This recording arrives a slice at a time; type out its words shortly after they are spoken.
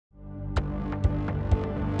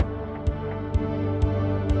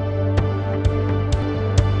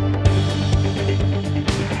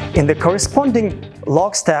In the corresponding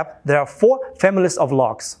Logs tab, there are 4 families of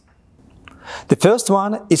logs. The first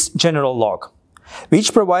one is General Log,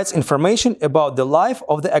 which provides information about the life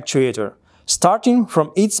of the actuator, starting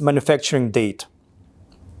from its manufacturing date.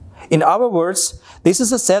 In other words, this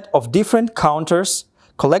is a set of different counters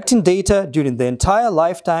collecting data during the entire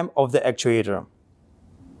lifetime of the actuator.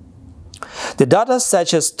 The data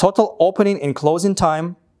such as total opening and closing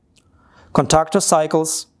time, contactor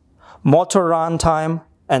cycles, motor run time,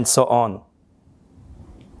 and so on.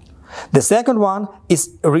 The second one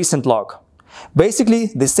is Recent Log. Basically,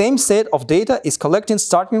 the same set of data is collected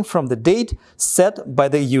starting from the date set by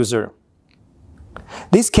the user.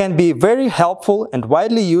 This can be very helpful and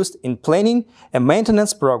widely used in planning a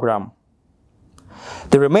maintenance program.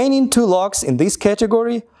 The remaining 2 logs in this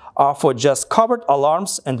category are for just covered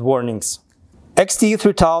alarms and warnings.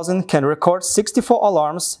 XTE3000 can record 64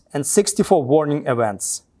 alarms and 64 warning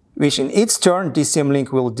events, which in its turn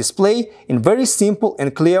DCMlink will display in very simple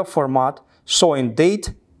and clear format showing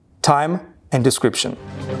date, time, and description.